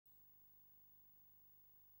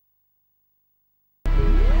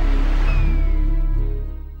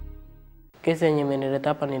Kesi yenye imenileta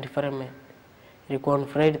hapa ni referment. Ilikuwa on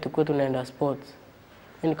Friday tulikuwa tunaenda sports.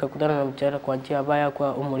 Mimi nikakutana na mchana kwa njia mbaya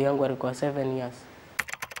kwa umri wangu alikuwa 7 years.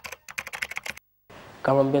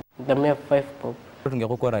 Kamwambia ndamia 5 pop.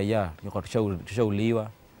 Tungekuwa raia, tungekuwa tushauliwa,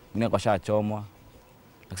 mimi kwa shachomwa.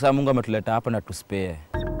 Sasa Mungu ametuleta hapa na tuspare.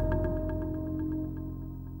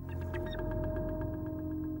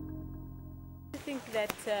 I think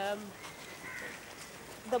that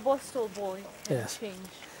the Borstal boy has changed.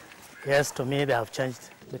 Yes, to me they have changed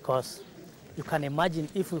because you can imagine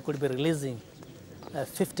if we could be releasing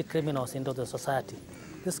 50 criminals into the society,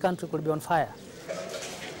 this country could be on fire.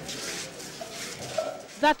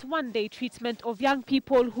 That one-day treatment of young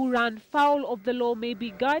people who ran foul of the law may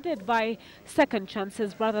be guided by second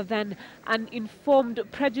chances rather than an informed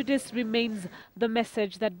prejudice remains the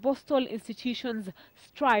message that Borstal institutions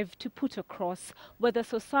strive to put across. Whether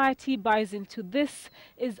society buys into this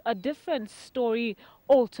is a different story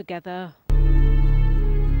altogether.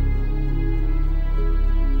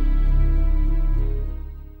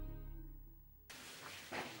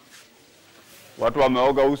 Watu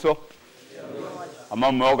wameoga uso?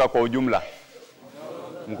 Ama mmeoga kwa ujumla?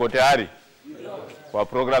 Mko tayari kwa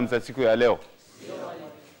program za siku ya leo?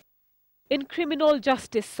 In criminal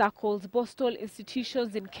justice circles, Borstal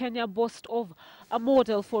institutions in Kenya boast of a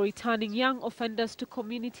model for returning young offenders to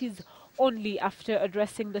communities only after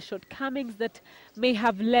addressing the shortcomings that may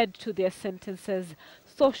have led to their sentences.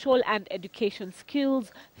 Social and education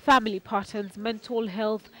skills, family patterns, mental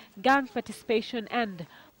health, gang participation and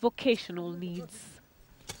vocational needs.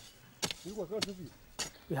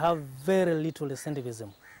 We have very little recidivism.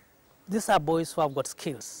 These are boys who have got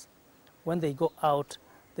skills. When they go out,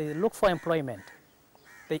 they look for employment.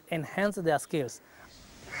 They enhance their skills.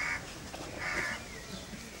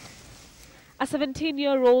 A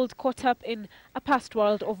 17-year-old caught up in a past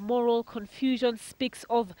world of moral confusion speaks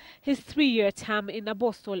of his 3-year term in a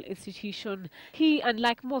Borstal institution. He,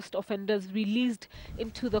 unlike most offenders released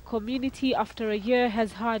into the community after a year,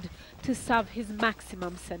 has had to serve his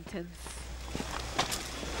maximum sentence.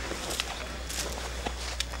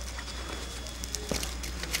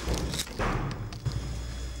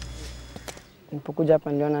 Nilipokuja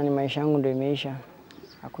hapa niliona ni maisha yangu ndio imeisha.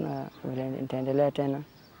 Hakuna vile nitaendelea tena.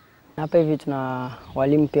 Hapa hivi tuna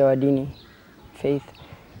walimu pia wa dini, faith.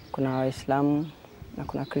 Kuna Waislamu na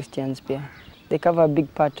kuna Christians pia. They cover a big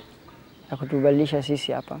part ya kutubadilisha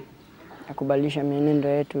sisi hapa. Ya kubadilisha mienendo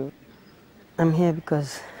yetu. I'm here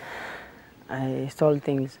because I stole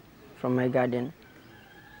things from my guardian.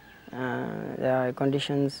 There are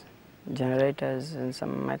conditions, generators and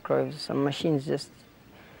some microwaves, some machines just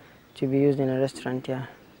to be used in a restaurant here.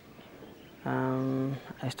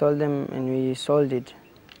 I stole them and we sold it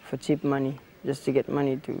for cheap money, just to get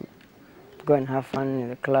money to go and have fun in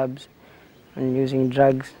the clubs and using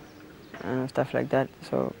drugs and stuff like that.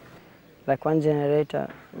 So, like one generator,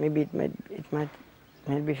 maybe it might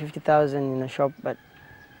be 50,000 in a shop, but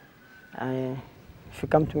if you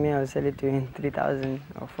come to me, I'll sell it to you in 3,000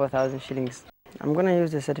 or 4,000 shillings. I'm gonna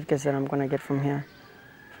use the certificates that I'm gonna get from here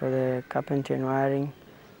for the carpentry and wiring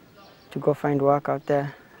to go find work out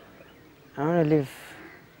there. I wanna live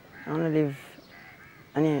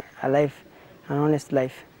a life, an honest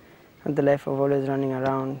life, not the life of always running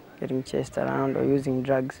around, getting chased around or using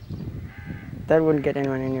drugs. That wouldn't get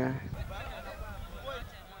anyone anywhere.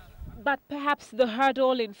 But perhaps the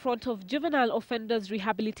hurdle in front of juvenile offenders'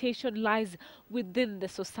 rehabilitation lies within the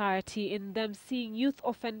society, in them seeing youth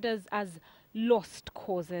offenders as lost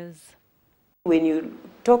causes. When you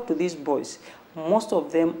talk to these boys, most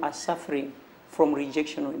of them are suffering from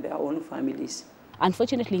rejection in their own families.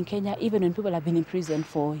 Unfortunately, in Kenya, even when people have been in prison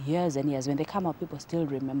for years and years, when they come out, people still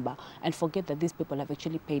remember and forget that these people have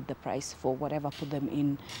actually paid the price for whatever put them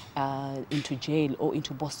into jail or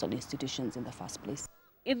into Borstal institutions in the first place.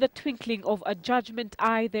 In the twinkling of a judgment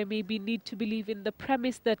eye, there may be need to believe in the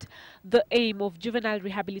premise that the aim of juvenile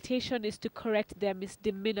rehabilitation is to correct their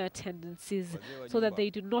misdemeanor tendencies so that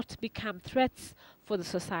they do not become threats for the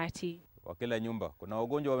society.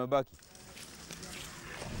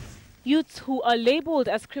 Youths who are labelled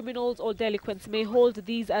as criminals or delinquents may hold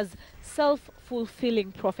these as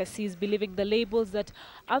self-fulfilling prophecies, believing the labels that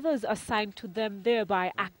others assign to them,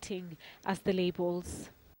 thereby acting as the labels.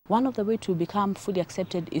 One of the ways to become fully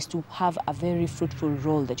accepted is to have a very fruitful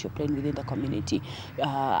role that you're playing within the community.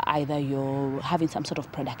 Either you're having some sort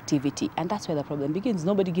of productivity, and that's where the problem begins.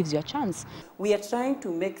 Nobody gives you a chance. We are trying to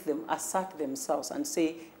make them assert themselves and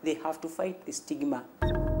say they have to fight the stigma.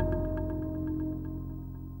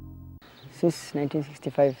 Since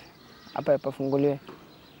 1965, hapa pafunguliwe.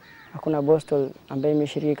 Hakuna Borstal ambaye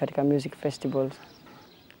imeshiriki katika music festivals.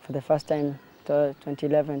 For the first time,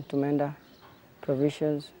 2011, tumeenda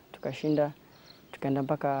provincials, tukashinda, tukaenda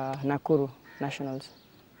mpaka Nakuru Nationals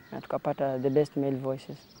na tukapata the best male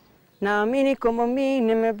voices. Naamini kwamba mimi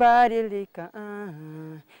nimebadilika,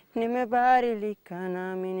 nimebadilika,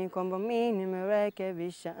 naamini kwamba mimi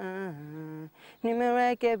nimerekebisha,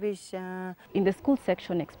 nimerekebisha. In the school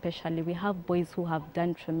section especially, we have boys who have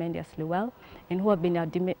done tremendously well and who have been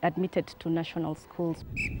admitted to national schools.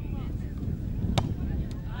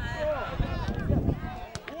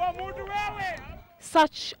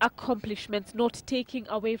 Such accomplishments not taking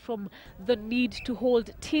away from the need to hold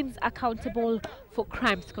teens accountable for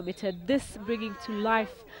crimes committed. This bringing to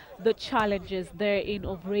life the challenges therein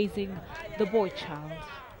of raising the boy child.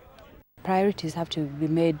 Priorities have to be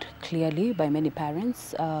made clearly by many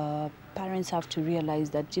parents. Parents have to realize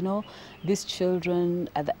that, you know, these children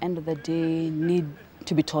at the end of the day need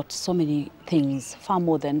to be taught so many things, far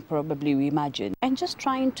more than probably we imagine. And just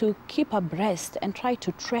trying to keep abreast and try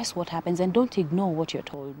to trace what happens and don't ignore what you're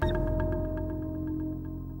told.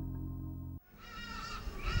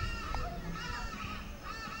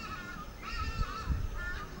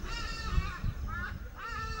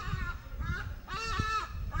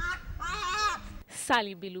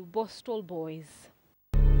 Mbilu, Borstal Boys.